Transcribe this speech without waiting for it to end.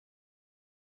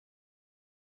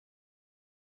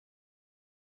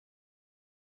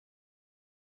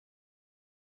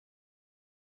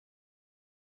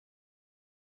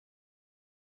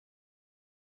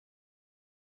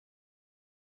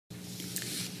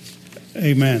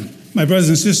Amen. My brothers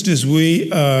and sisters, we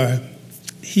are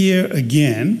here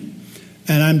again,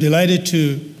 and I'm delighted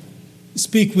to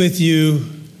speak with you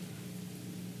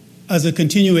as a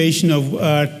continuation of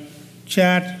our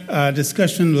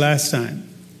discussion last time.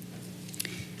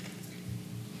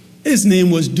 His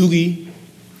name was Doogie,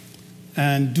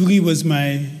 and Doogie was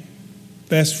my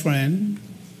best friend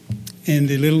in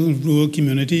the little rural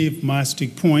community of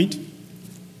Mastic Point.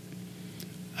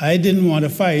 I didn't want to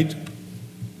fight,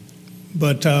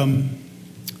 but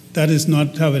that is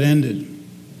not how it ended.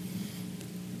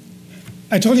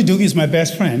 I told you Doogie is my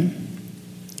best friend,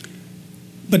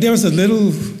 but there was I'm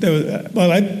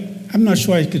not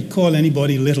sure I could call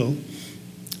anybody little.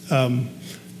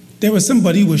 There was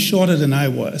somebody who was shorter than I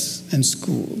was in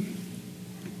school,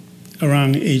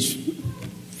 around age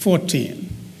 14.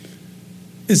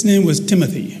 His name was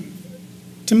Timothy.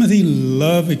 Timothy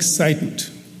loved excitement.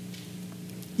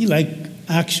 He liked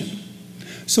action.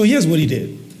 So here's what he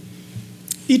did.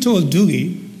 He told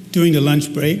Doogie during the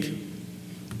lunch break,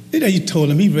 he told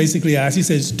him, he basically asked, he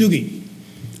says, Doogie,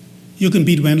 you can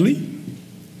beat Wenly?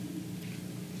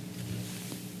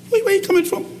 Where are you coming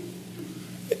from?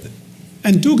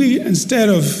 And Doogie, instead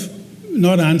of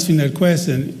not answering that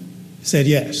question, said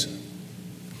yes.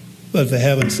 Well, for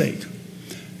heaven's sake.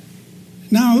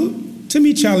 Now,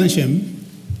 Timmy challenged him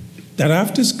that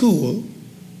after school,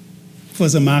 for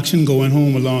some action going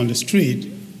home along the street,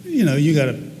 you got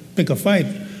to pick a fight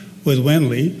with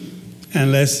Wenly,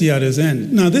 and let's see how this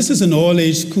ends. Now, this is an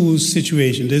all-age school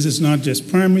situation. This is not just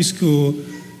primary school,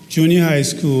 junior high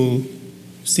school,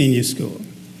 senior school.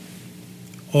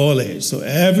 All age. So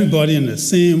everybody in the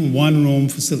same one-room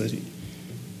facility.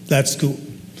 That's cool.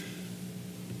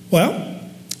 Well,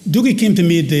 Doogie came to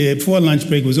me before lunch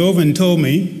break was over and told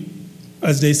me,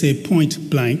 as they say, point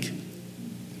blank,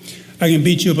 I can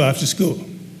beat you up after school.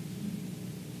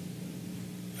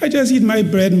 I just eat my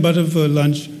bread and butter for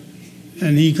lunch,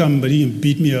 and he can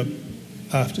beat me up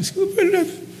after school. But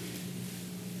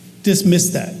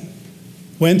dismissed that.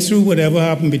 Went through whatever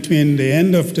happened between the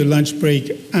end of the lunch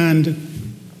break and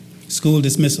school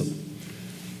dismissal.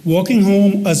 Walking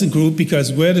home as a group,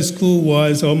 because where the school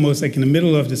was almost like in the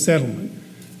middle of the settlement.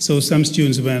 So some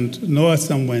students went north,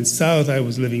 some went south. I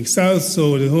was living south,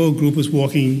 so the whole group was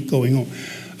walking, going home.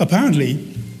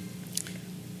 Apparently,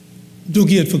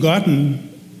 Doogie had forgotten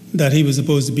that he was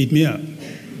supposed to beat me up.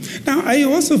 Now, I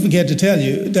also forget to tell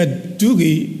you that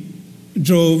Doogie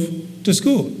drove to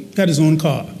school, had his own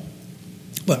car.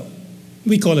 Well,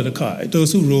 we call it a car.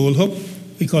 Those who roll hook,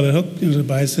 we call it hook, the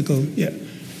bicycle, yeah.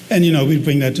 And, we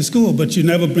bring that to school, but you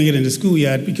never bring it into school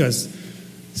yet because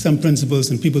some principals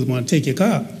and people want to take your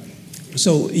car.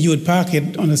 So you would park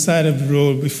it on the side of the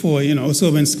road before,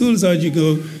 So when school's out, you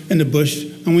go in the bush,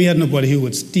 and we had nobody who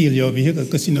would steal your vehicle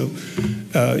because,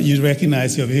 you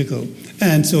recognize your vehicle.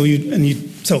 And so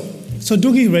so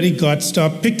Doogie already got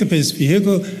stopped, picked up his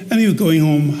vehicle, and he was going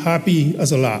home happy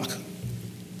as a lark.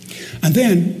 And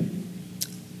then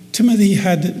Timothy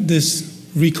had this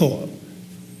recall.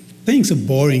 Things are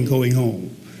boring going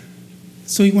home.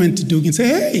 So he went to Doogie and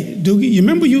said, hey, Doogie, you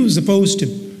remember you were supposed to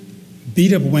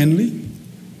beat up Wenly?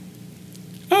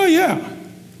 Oh, yeah.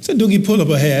 So Doogie pulled up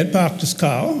ahead, parked his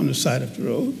car on the side of the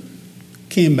road,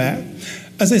 came back.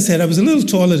 As I said, I was a little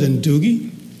taller than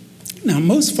Doogie. Now,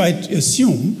 most fights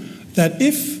assume that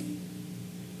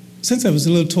since I was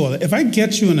a little taller, if I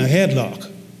get you in a headlock,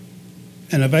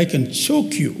 and if I can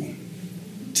choke you,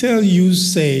 till you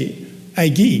say, I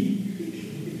gi,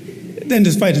 then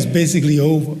this fight is basically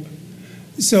over.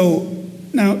 So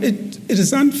now it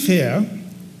is unfair,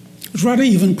 rather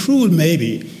even cruel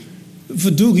maybe, for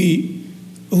Doogie,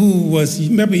 who was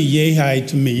maybe yay high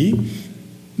to me,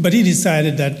 but he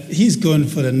decided that he's going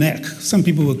for the neck. Some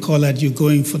people would call that you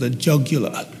going for the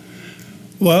jugular.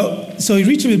 Well, so he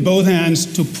reached with both hands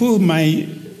to pull my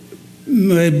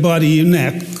body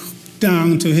neck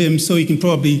down to him so he can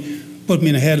probably put me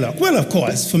in a headlock. Well, of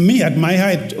course, for me at my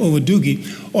height over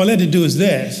Doogie, all I had to do is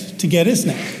this to get his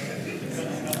neck.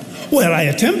 Well, I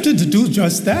attempted to do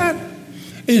just that,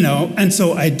 and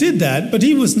so I did that, but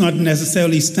he was not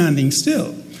necessarily standing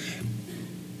still.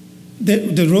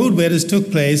 The road where this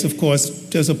took place, of course,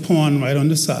 there's a pond right on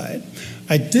the side.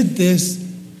 I did this,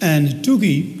 and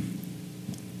Doogie,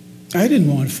 I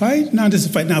didn't want to fight. Now there's a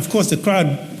fight. Now, of course, the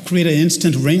crowd created an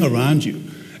instant ring around you.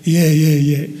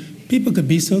 Yeah. People could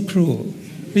be so cruel,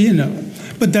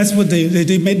 But that's what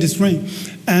they made this ring.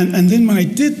 And then when I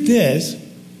did this,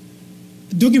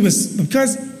 Doogie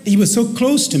because he was so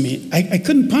close to me, I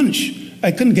couldn't punch.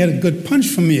 I couldn't get a good punch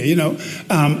from here,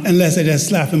 unless I just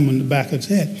slapped him on the back of his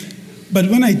head. But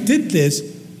when I did this,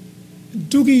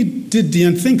 Doogie did the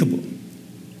unthinkable.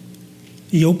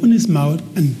 He opened his mouth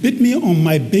and bit me on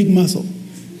my big muscle.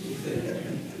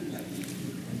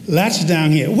 Latched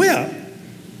down here. Well,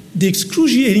 the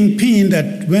excruciating pain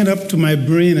that went up to my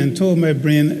brain and told my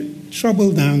brain,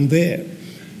 trouble down there.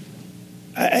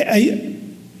 I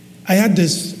had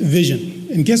this vision,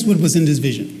 and guess what was in this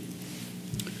vision?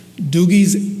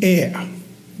 Doogie's ear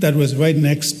that was right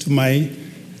next to my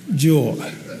jaw.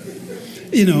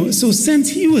 So since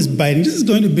he was biting, this is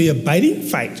going to be a biting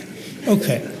fight.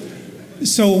 Okay.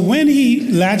 So when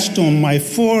he latched on my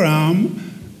forearm,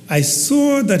 I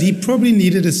saw that he probably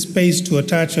needed a space to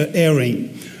attach an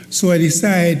earring. So I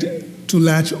decided to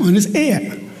latch on his ear,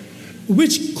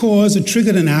 which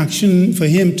triggered an action for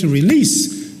him to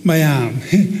release my arm.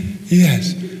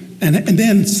 Yes. And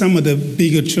then some of the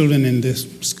bigger children in this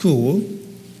school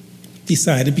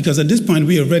decided, because at this point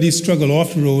we already struggled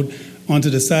off the road onto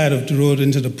the side of the road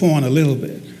into the pond a little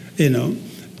bit,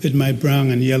 with my brown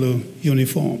and yellow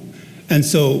uniform. And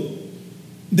so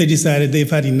they decided they've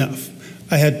had enough.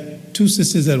 I had two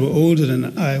sisters that were older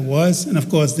than I was, and of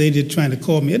course they did trying to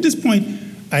call me. At this point,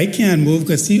 I can't move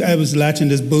because I was latching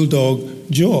this bulldog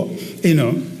jaw,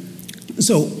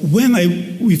 So when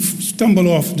we stumbled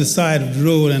off the side of the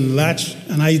road and latched,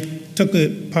 and I took a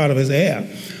part of his hair,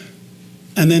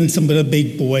 and then some of the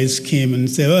big boys came and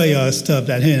said, "Oh, y'all stop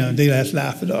that!" They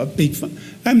laughed it off, big fun.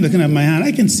 I'm looking at my hand.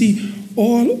 I can see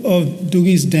all of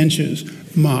Doogie's dentures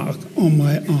mark on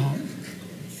my arm.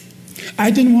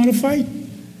 I didn't want to fight,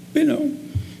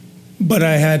 but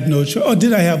I had no choice. Or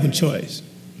did I have a choice?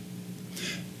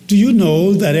 Do you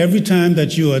know that every time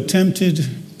that you are tempted,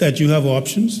 that you have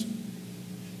options?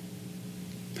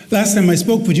 Last time I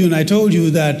spoke with you, and I told you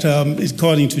that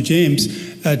according to James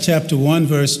chapter 1,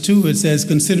 verse 2, it says,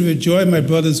 "Consider it joy, my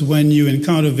brothers, when you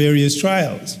encounter various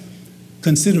trials."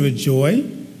 Consider it joy?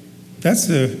 That's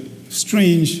a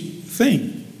strange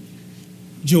thing.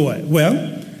 Joy.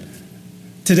 Well,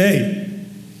 today,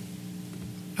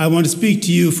 I want to speak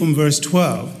to you from verse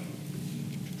 12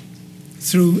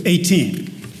 through 18,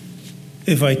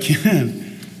 if I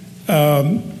can,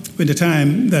 with the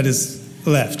time that is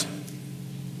left.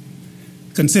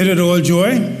 Consider it all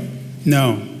joy?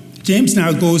 No. James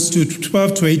now goes to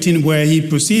 12 to 18, where he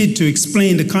proceeds to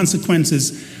explain the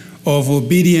consequences of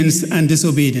obedience and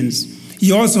disobedience.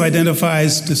 He also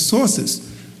identifies the sources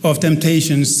of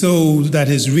temptation so that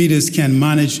his readers can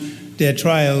manage their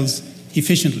trials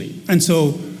efficiently. And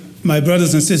so, my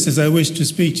brothers and sisters, I wish to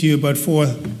speak to you about four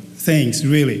things,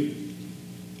 really.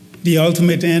 The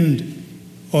ultimate end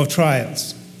of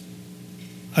trials.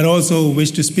 I'd also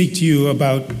wish to speak to you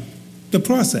about the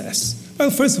process.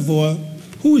 Well, first of all,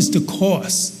 who is the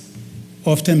cause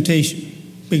of temptation?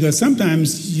 Because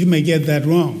sometimes you may get that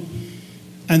wrong.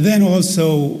 And then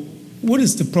also, what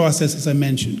is the process, as I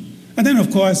mentioned? And then, of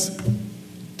course,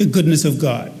 the goodness of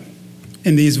God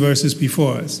in these verses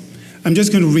before us. I'm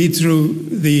just going to read through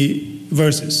the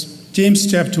verses. James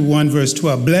chapter 1, verse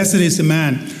 12. "Blessed is the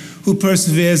man who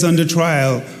perseveres under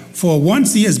trial, for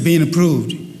once he has been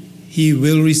approved, he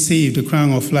will receive the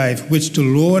crown of life, which the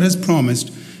Lord has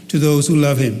promised to those who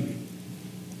love him.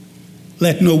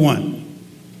 Let no one,"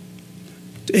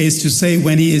 is to say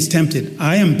when he is tempted,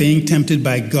 "I am being tempted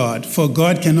by God, for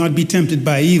God cannot be tempted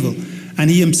by evil, and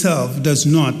he himself does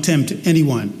not tempt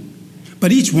anyone.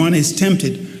 But each one is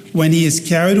tempted when he is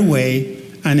carried away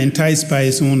and enticed by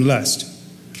his own lust.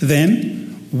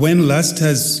 Then, when lust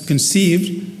has conceived,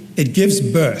 it gives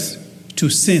birth to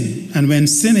sin, and when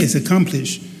sin is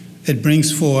accomplished, it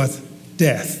brings forth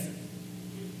death.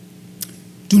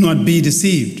 Do not be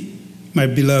deceived, my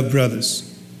beloved brothers.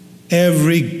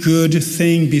 Every good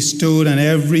thing bestowed and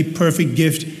every perfect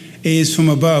gift is from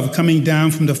above, coming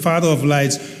down from the Father of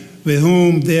lights, with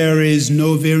whom there is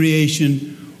no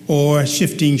variation or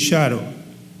shifting shadow."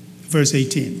 Verse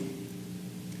 18.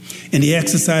 "In the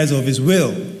exercise of his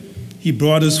will, he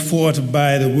brought us forth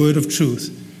by the word of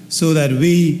truth, so that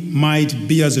we might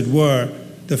be, as it were,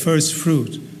 the first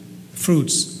fruits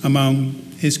among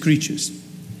his creatures."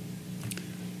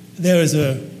 There is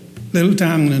a little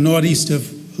town in the northeast of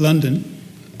London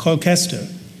called Chester,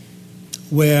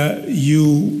 where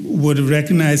you would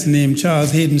recognize the name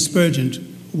Charles Hayden Spurgeon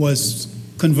was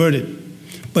converted.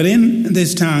 But in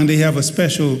this town, they have a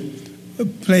special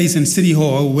place in City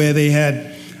Hall where they had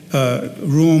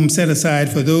room set aside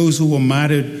for those who were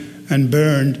martyred and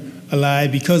burned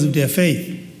alive because of their faith.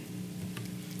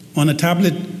 On a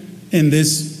tablet in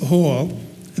this hall,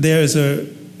 there is a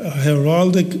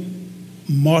heraldic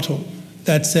motto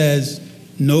that says,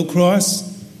 "No cross,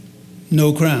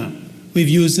 no crown." We've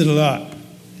used it a lot.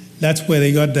 That's where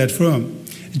they got that from.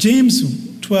 James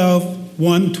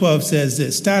 1:12 says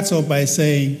this, starts off by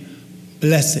saying,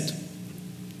 "Blessed."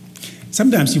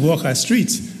 Sometimes you walk our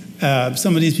streets,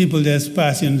 some of these people just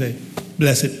pass you and say,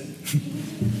 blessed.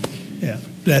 Yeah,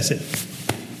 blessed.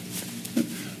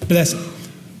 Blessed.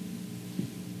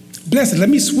 Blessed, let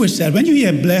me switch that. When you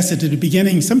hear blessed at the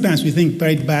beginning, sometimes we think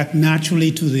right back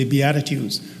naturally to the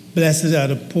Beatitudes. Blessed are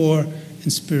the poor in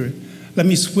spirit. Let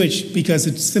me switch because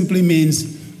it simply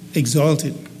means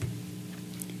exalted.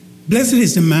 Blessed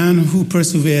is the man who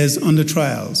perseveres under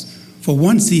trials, for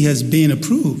once he has been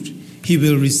approved, he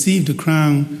will receive the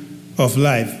crown of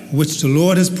life, which the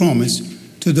Lord has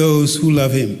promised to those who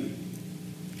love him.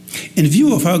 In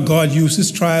view of how God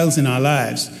uses trials in our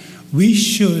lives, we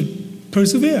should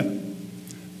persevere.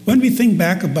 When we think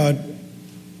back about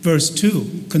verse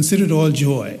 2, consider it all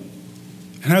joy,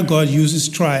 and how God uses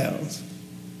trials,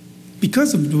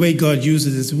 because of the way God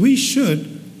uses it, we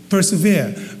should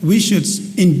persevere. We should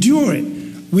endure it.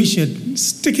 We should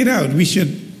stick it out. We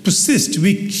should persist.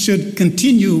 We should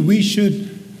continue. We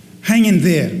should hang in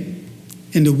there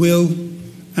in the will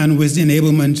and with the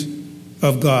enablement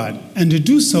of God, and to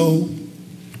do so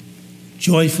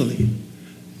joyfully.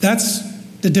 That's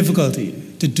the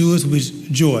difficulty, to do it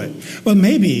with joy. Well,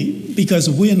 maybe because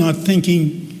we're not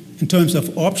thinking in terms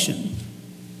of option,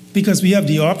 because we have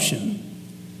the option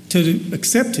to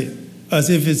accept it as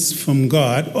if it's from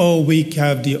God, or we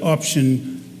have the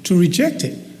option to reject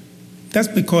it. That's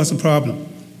because of the problem.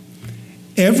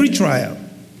 Every trial,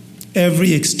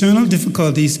 every external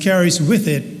difficulty carries with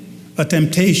it a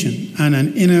temptation and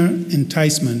an inner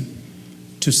enticement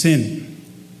to sin.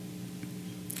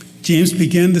 James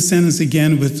began the sentence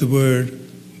again with the word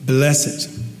blessed,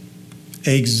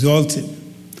 exalted.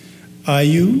 Are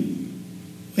you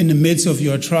in the midst of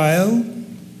your trial?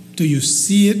 Do you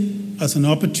see it as an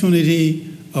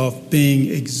opportunity of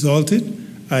being exalted?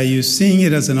 Are you seeing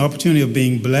it as an opportunity of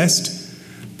being blessed?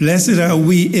 Blessed are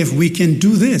we if we can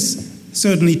do this,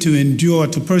 certainly to endure,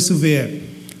 to persevere,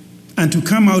 and to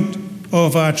come out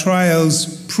of our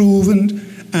trials proven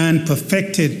and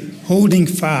perfected, holding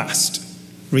fast,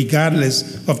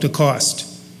 regardless of the cost,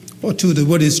 or to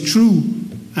what is true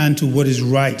and to what is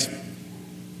right.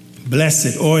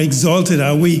 Blessed or exalted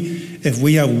are we if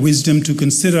we have wisdom to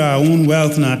consider our own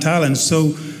wealth and our talents,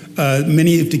 so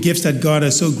many of the gifts that God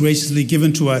has so graciously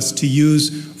given to us to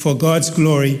use for God's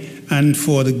glory and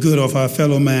for the good of our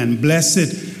fellow man.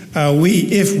 Blessed are we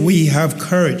if we have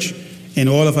courage in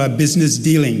all of our business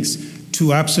dealings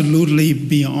to absolutely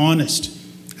be honest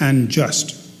and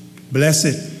just.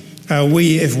 Blessed are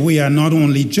we if we are not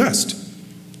only just,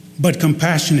 but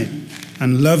compassionate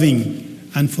and loving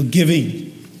and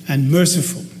forgiving and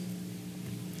merciful.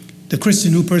 The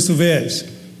Christian who perseveres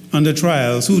under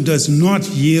trials, who does not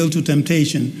yield to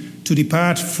temptation to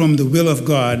depart from the will of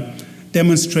God,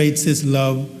 demonstrates his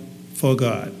love for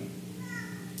God.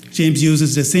 James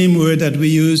uses the same word that we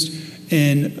used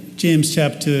in James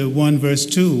chapter 1, verse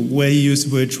 2, where he used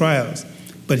the word trials.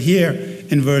 But here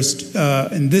in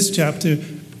this chapter,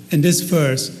 in this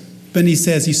verse, when he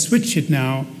says he switched it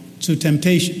now to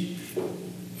temptation.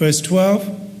 Verse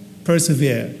 12,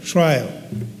 persevere, trial.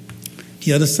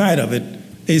 The other side of it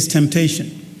is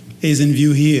temptation, is in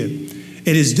view here.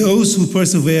 It is those who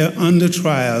persevere under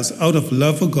trials out of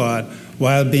love for God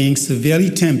while being severely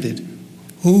tempted,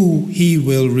 who he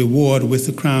will reward with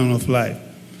the crown of life.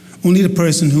 Only the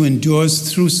person who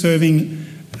endures through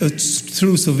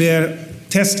through severe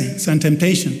testings and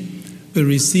temptation will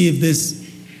receive this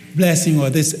blessing or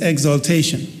this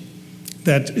exaltation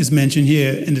that is mentioned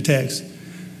here in the text.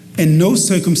 In no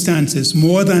circumstances,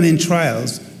 more than in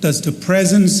trials, does the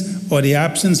presence or the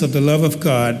absence of the love of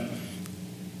God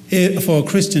for a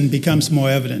Christian becomes more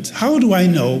evident. How do I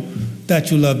know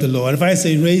that you love the Lord? If I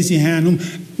say raise your hand,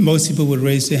 most people would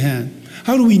raise their hand.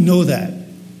 How do we know that?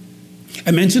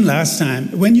 I mentioned last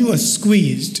time, when you are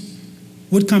squeezed,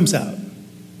 what comes out?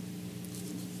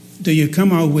 Do you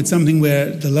come out with something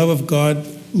where the love of God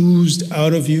oozed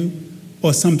out of you,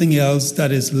 or something else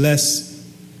that is less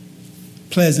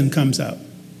pleasant comes out?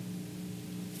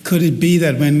 Could it be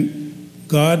that when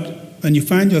you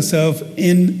find yourself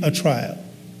in a trial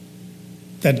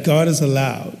that God has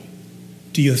allowed,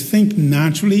 do you think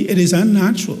naturally? It is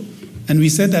unnatural. And we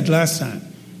said that last time.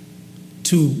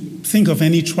 To think of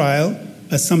any trial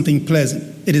as something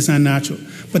pleasant. It is unnatural.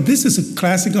 But this is a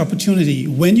classic opportunity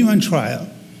when you're on trial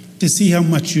to see how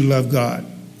much you love God.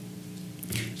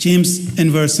 James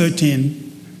in verse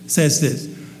 13 says this,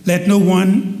 there's no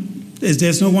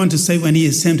one to say when he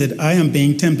is tempted, I am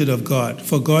being tempted of God,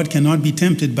 for God cannot be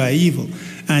tempted by evil,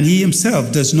 and he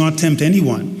himself does not tempt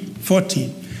anyone.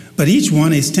 14, but each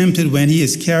one is tempted when he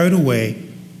is carried away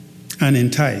and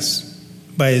enticed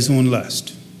by his own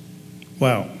lust.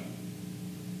 Wow.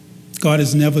 God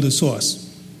is never the source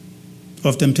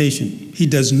of temptation. He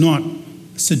does not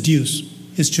seduce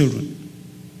his children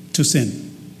to sin.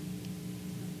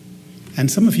 And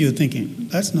some of you are thinking,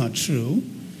 that's not true.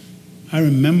 I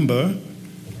remember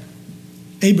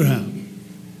Abraham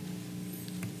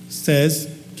says,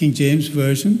 King James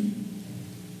Version,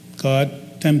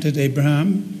 God tempted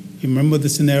Abraham. You remember the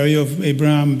scenario of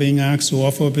Abraham being asked to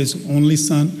offer up his only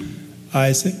son,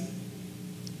 Isaac?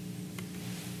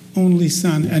 Only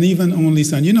son, and even only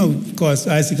son. You know, of course,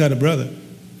 Isaac had a brother,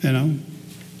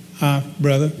 half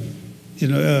brother.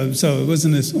 So it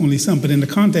wasn't his only son, but in the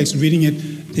context, reading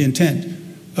it, the intent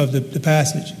of the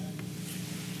passage.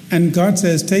 And God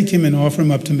says, take him and offer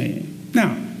him up to me.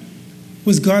 Now,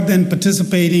 was God then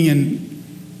participating in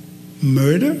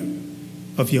murder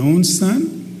of your own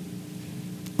son?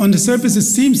 On the surface, it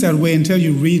seems that way until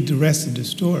you read the rest of the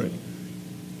story.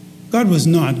 God was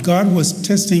not. God was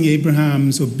testing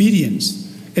Abraham's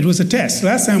obedience. It was a test.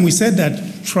 Last time we said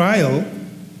that trial,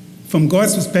 from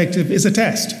God's perspective, is a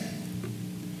test.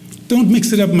 Don't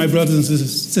mix it up, my brothers and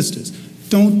sisters.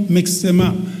 Don't mix them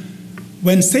up.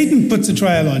 When Satan puts a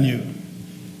trial on you,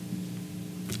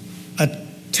 a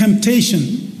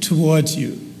temptation towards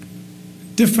you,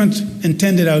 different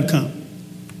intended outcome.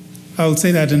 I'll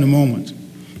say that in a moment.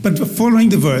 But following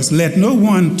the verse, let no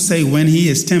one say when he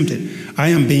is tempted, I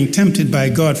am being tempted by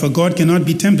God, for God cannot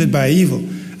be tempted by evil,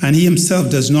 and he himself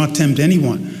does not tempt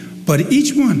anyone. But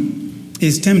each one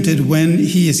is tempted when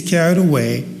he is carried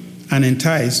away and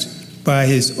enticed by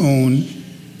his own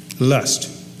lust.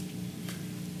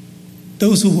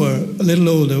 Those who were a little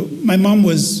older, my mom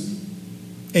was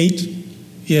 8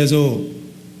 years old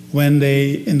when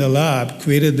they, in the lab,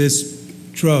 created this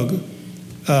drug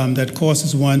that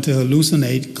causes one to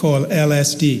hallucinate called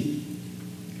LSD.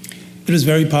 It was a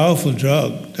very powerful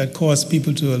drug that caused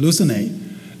people to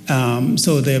hallucinate.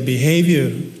 So their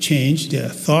behavior changed, their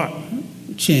thought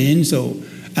changed.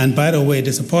 And by the way,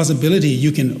 there's a possibility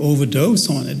you can overdose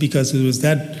on it because it was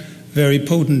that very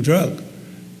potent drug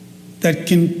that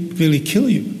can really kill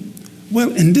you.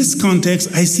 Well, in this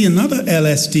context, I see another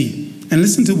LSD. And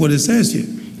listen to what it says here.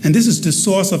 And this is the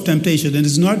source of temptation. It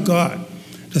is not God.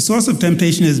 The source of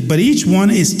temptation is, but each one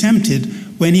is tempted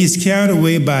when he is carried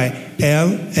away by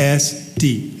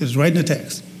LSD. It's right in the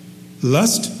text.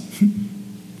 Lust,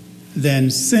 then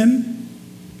sin,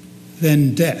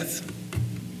 then death.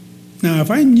 Now, if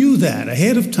I knew that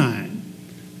ahead of time,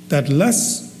 that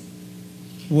lust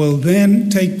will then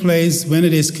take place when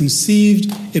it is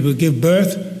conceived, it will give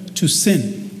birth to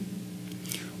sin.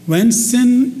 When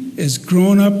sin is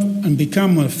grown up and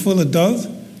become a full adult,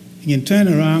 it can turn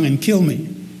around and kill me.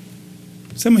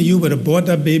 Some of you would have bought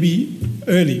that baby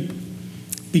early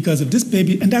because of this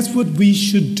baby, and that's what we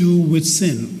should do with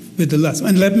sin, with the lust.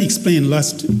 And let me explain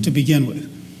lust to begin with.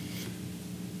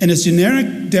 In its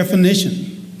generic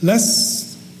definition,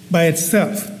 lust by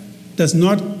itself does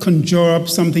not conjure up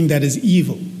something that is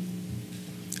evil.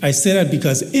 I say that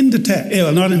because in the text,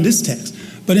 not in this text,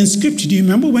 but in Scripture, do you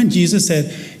remember when Jesus said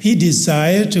he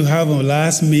desired to have a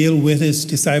last meal with his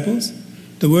disciples?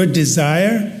 The word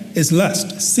desire is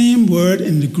lust. Same word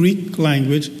in the Greek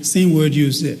language, same word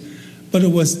used there. But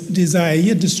it was desire. He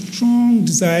had the strong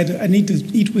desire, I need to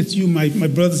eat with you, my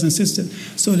brothers and sisters.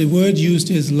 So the word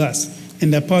used is lust in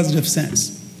that positive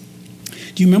sense.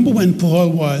 Do you remember when Paul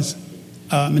was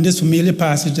in this familiar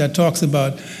passage that talks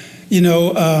about,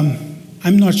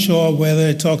 I'm not sure whether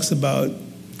it talks about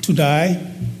to die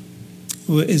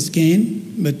is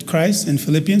gain with Christ in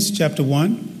Philippians chapter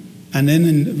 1. And then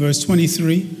in verse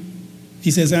 23,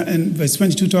 he says, and verse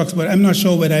 22 talks about, I'm not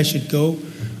sure whether I should go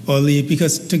or leave,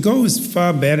 because to go is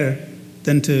far better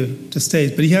than to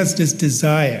stay. But he has this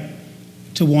desire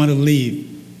to want to leave.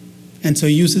 And so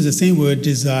he uses the same word,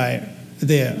 desire,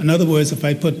 there. In other words, if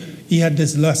I put, he had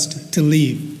this lust to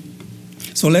leave.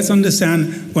 So let's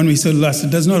understand when we say lust,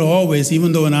 it does not always,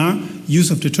 even though in our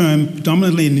use of the term,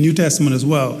 predominantly in the New Testament as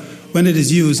well, when it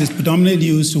is used, it's predominantly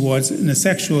used towards in a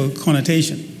sexual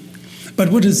connotation.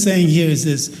 But what it's saying here is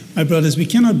this, my brothers, we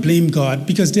cannot blame God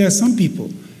because there are some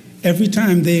people, every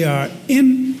time they are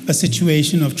in a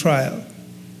situation of trial,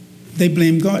 they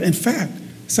blame God. In fact,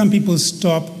 some people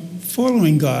stop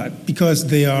following God because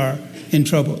they are in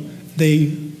trouble. They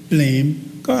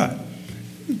blame God.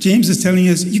 James is telling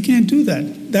us you can't do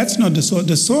that. That's not the source.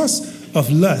 The source of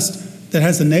lust that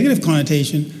has a negative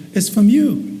connotation is from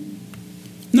you,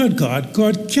 not God.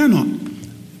 God cannot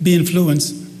be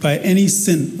influenced by any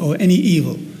sin or any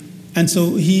evil. And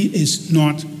so he is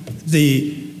not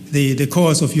the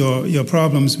cause of your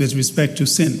problems with respect to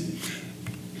sin.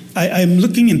 I'm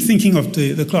looking and thinking of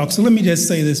the clock. So let me just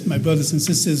say this, my brothers and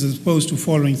sisters, as opposed to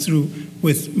following through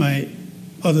with my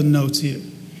other notes here.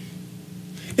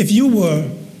 if you were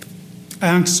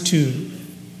asked to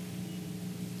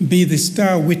be the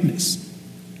star witness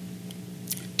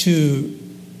to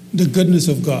the goodness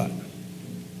of God,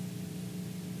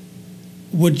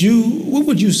 what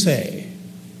would you say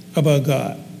about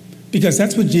God? Because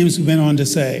that's what James went on to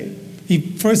say. He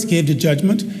first gave the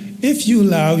judgment. If you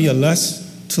allow your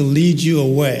lust to lead you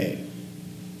away,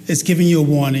 it's giving you a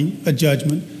warning, a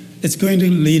judgment. It's going to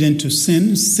lead into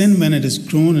sin. Sin, when it is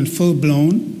grown and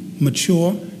full-blown,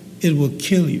 mature, it will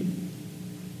kill you.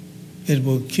 It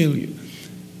will kill you.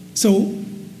 So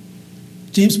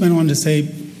James went on to say,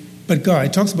 but God,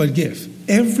 he talks about gift.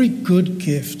 Every good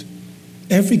gift,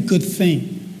 every good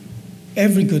thing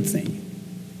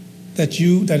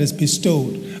that is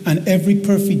bestowed, and every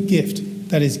perfect gift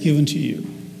that is given to you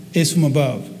is from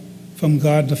above, from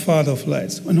God the Father of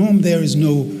lights, in whom there is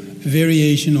no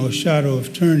variation or shadow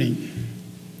of turning.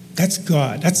 That's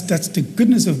God. That's the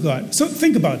goodness of God. So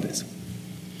think about this.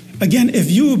 Again, if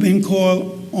you have been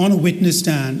called on a witness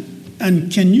stand,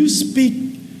 and can you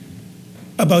speak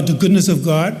about the goodness of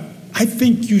God? I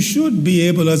think you should be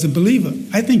able as a believer.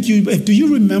 I think do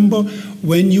you remember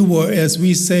when you were, as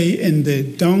we say, in the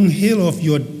dunghill of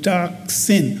your dark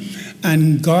sin,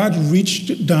 and God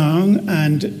reached down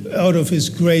and out of his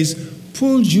grace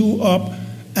pulled you up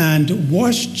and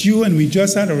washed you, and we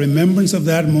just had a remembrance of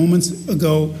that moments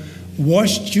ago,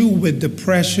 washed you with the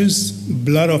precious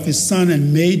blood of his son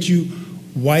and made you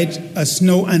white as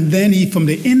snow, and then he, from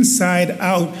the inside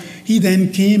out, he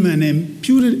then came and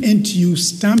imputed into you,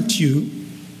 stamped you,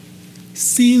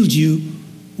 sealed you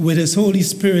with his Holy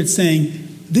Spirit, saying,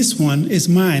 this one is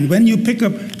mine. When you pick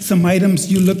up some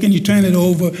items, you look and you turn it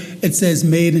over, it says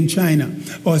made in China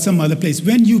or some other place.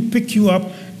 When you pick you up,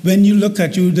 when you look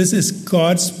at you, this is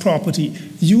God's property.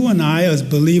 You and I as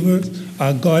believers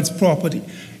are God's property.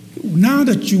 Now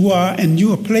that you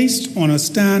are placed on a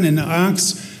stand and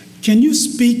asked, can you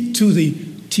speak to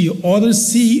your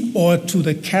Odyssey or to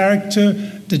the character,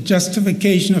 the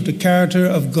justification of the character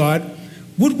of God?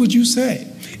 What would you say?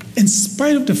 In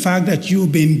spite of the fact that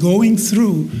you've been going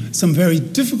through some very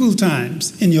difficult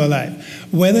times in your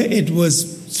life, whether it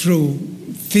was through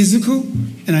physical,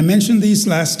 and I mentioned these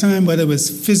last time, whether it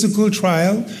was physical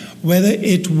trial, whether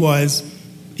it was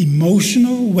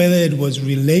emotional, whether it was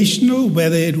relational,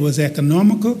 whether it was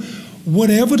economical,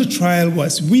 whatever the trial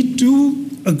was, we do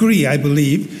agree, I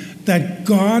believe, that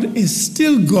God is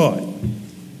still God.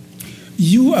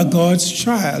 You are God's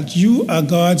child.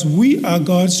 We are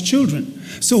God's children.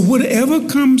 So whatever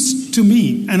comes to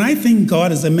me, and I think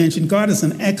God, as I mentioned, God is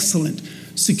an excellent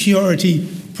security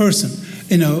person.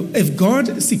 You know, if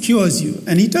God secures you,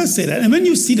 and he does say that, and when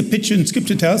you see the picture, and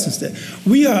Scripture tells us that,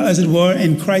 we are, as it were,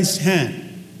 in Christ's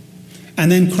hand.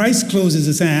 And then Christ closes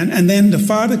his hand, and then the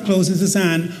Father closes his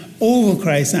hand over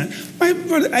Christ's hand.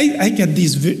 I get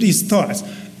these thoughts.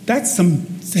 That's some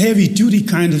heavy-duty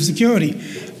kind of security.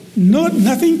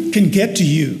 Nothing can get to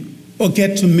you or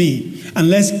get to me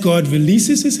unless God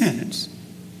releases his hands.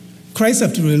 Christ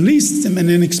has to release them and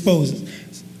then expose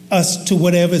us to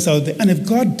whatever is out there. And if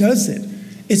God does it,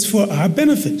 it's for our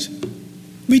benefit.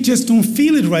 We just don't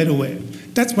feel it right away.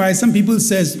 That's why some people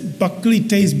says broccoli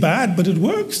tastes bad, but it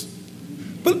works.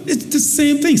 But it's the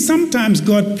same thing. Sometimes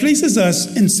God places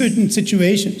us in certain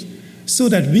situations so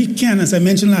that we can, as I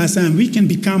mentioned last time, we can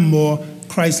become more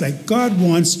Christ-like. God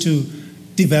wants to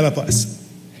develop us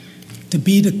to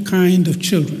be the kind of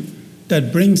children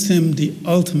that brings him the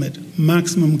ultimate,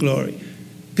 maximum glory,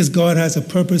 because God has a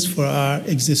purpose for our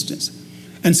existence.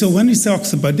 And so when he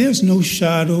talks about there's no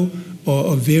shadow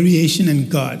or variation in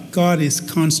God, God is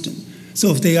constant.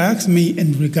 So if they ask me,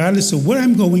 and regardless of what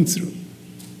I'm going through,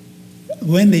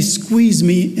 when they squeeze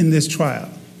me in this trial,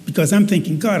 because I'm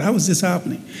thinking, God, how is this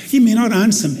happening? He may not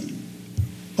answer me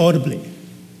audibly,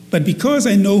 but because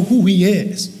I know who he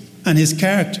is and his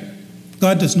character,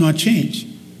 God does not change.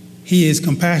 He is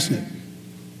compassionate.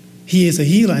 He is a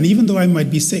healer, and even though I might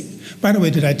be sick. By the way,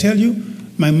 did I tell you,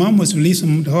 my mom was released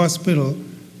from the hospital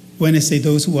when I say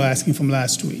those who were asking from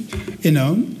last week. You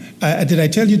know, did I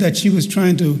tell you that she was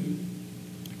trying to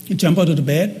jump out of the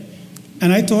bed?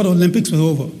 And I thought Olympics was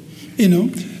over. You know,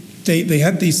 they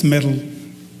had this metal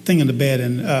thing in the bed,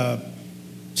 and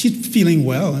she's feeling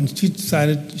well, and she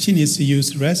decided she needs to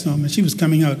use the restroom, and she was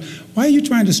coming out. Why are you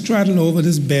trying to straddle over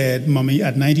this bed, Mommy,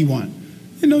 at 91?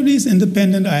 You know, these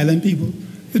independent island people.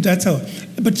 That's how.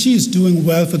 But she is doing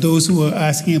well for those who are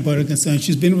asking about her concern.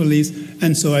 She's been released,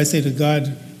 and so I say to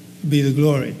God be the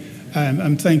glory.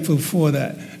 I'm thankful for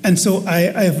that. And so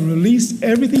I have released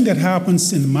everything that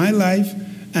happens in my life,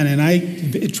 and then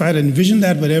I try to envision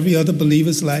that with every other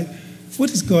believer's life.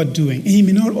 What is God doing? And he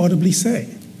may not audibly say.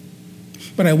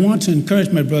 But I want to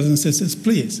encourage my brothers and sisters,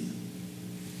 please,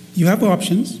 you have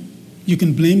options. You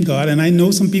can blame God. And I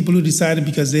know some people who decided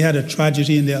because they had a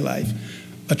tragedy in their life,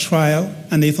 a trial,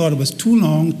 and they thought it was too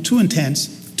long, too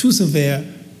intense, too severe,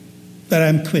 that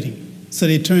I'm quitting. So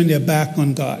they turned their back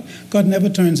on God. God never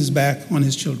turns his back on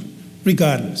his children,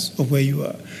 regardless of where you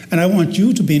are. And I want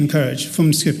you to be encouraged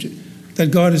from Scripture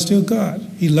that God is still God.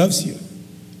 He loves you.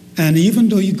 And even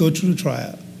though you go through the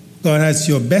trial, God has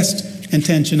your best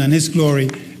intention and his glory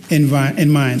in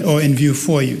mind or in view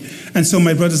for you. And so,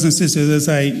 my brothers and sisters, as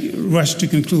I rush to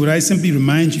conclude, I simply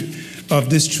remind you of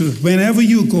this truth. Whenever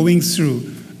you're going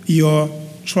through your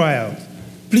trial,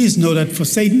 please know that for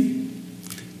Satan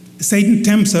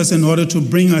tempts us in order to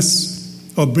bring us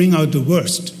or bring out the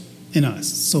worst in us.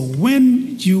 So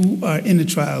when you are in a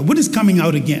trial, what is coming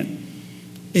out again?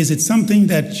 Is it something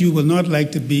that you will not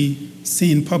like to be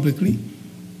seen publicly?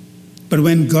 But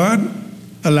when God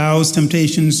allows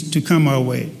temptations to come our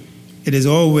way, it is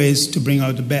always to bring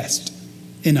out the best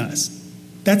in us.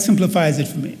 That simplifies it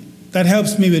for me. That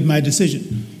helps me with my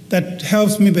decision. That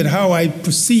helps me with how I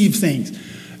perceive things.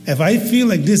 If I feel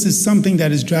like this is something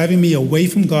that is driving me away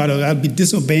from God, or I'll be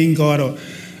disobeying God, or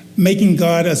making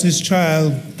God as his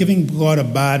child, giving God a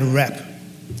bad rep,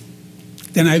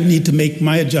 then I need to make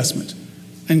my adjustment.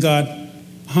 And God,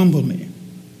 humble me.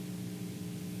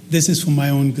 This is for my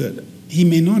own good. He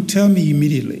may not tell me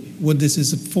immediately what this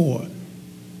is for,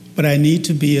 but I need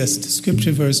to be, as the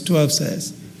scripture verse 12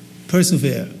 says,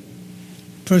 persevere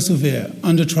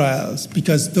under trials,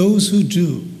 because those who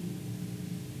do,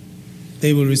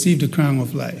 they will receive the crown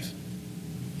of life,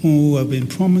 who have been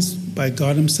promised by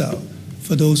God himself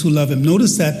for those who love him.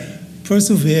 Notice that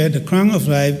persevere, the crown of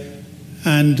life,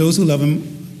 and those who love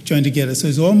him join together. So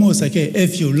it's almost like, hey,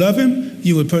 if you love him,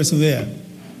 you will persevere.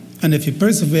 And if you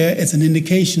persevere, it's an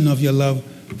indication of your love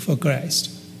for Christ.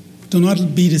 Do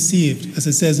not be deceived, as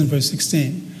it says in verse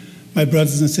 16. My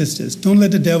brothers and sisters, don't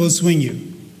let the devil swing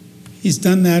you. He's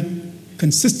done that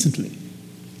consistently.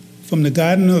 From the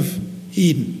Garden of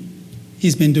Eden,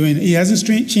 he's been doing it. He hasn't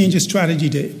changed his strategy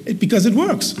because it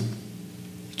works.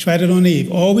 He tried it on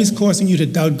Eve, always causing you to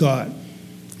doubt God.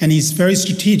 And he's very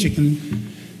strategic. And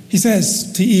he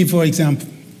says to Eve, for example,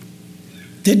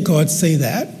 did God say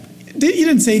that? He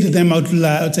didn't say to them out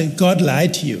loud, say, God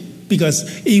lied to you,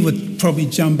 because Eve would probably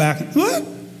jump back. What?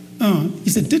 He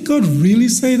said, did God really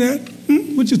say that?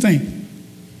 What do you think?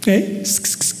 Okay?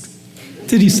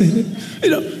 Did he say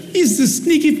that? He's a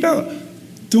sneaky fellow.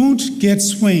 Don't get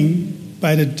swung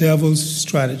by the devil's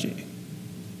strategy.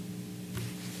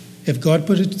 If God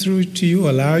put it through to you,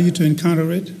 allow you to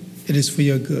encounter it, it is for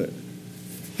your good.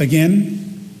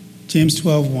 Again, James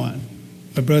 12:1,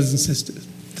 my brothers and sisters,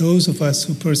 those of us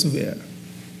who persevere,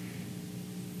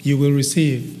 you will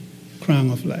receive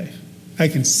crown of life. I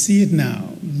can see it now.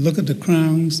 Look at the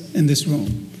crowns in this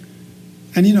room.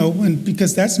 And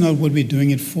because that's not what we're doing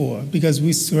it for. Because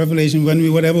Revelation,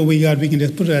 whatever we got, we can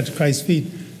just put it at Christ's feet.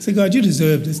 Say, God, you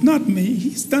deserve this. Not me.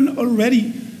 He's done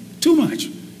already too much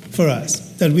for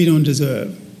us that we don't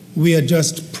deserve. We are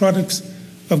just products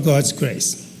of God's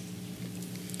grace.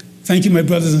 Thank you, my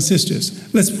brothers and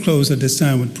sisters. Let's close at this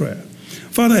time with prayer.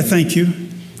 Father, I thank you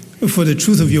for the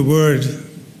truth of your word.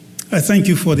 I thank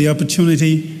you for the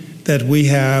opportunity that we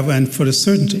have and for the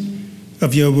certainty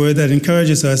of your word that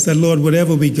encourages us that, Lord,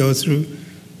 whatever we go through,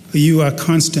 you are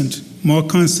constant, more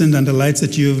constant than the lights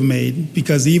that you have made,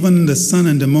 because even the sun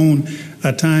and the moon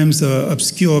at times are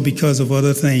obscure because of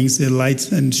other things, the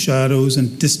lights and shadows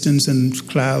and distance and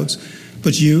clouds.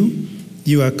 But you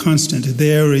are constant.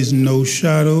 There is no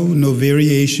shadow, no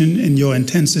variation in your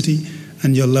intensity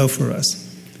and your love for us.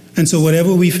 And so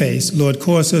whatever we face, Lord,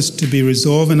 cause us to be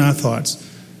resolved in our thoughts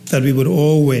that we would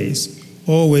always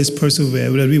persevere,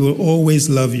 that we will always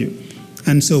love you.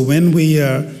 And so when we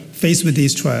are faced with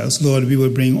these trials, Lord, we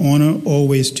will bring honor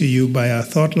always to you by our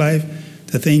thought life,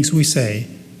 the things we say,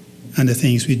 and the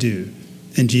things we do.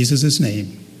 In Jesus'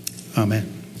 name,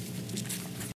 amen.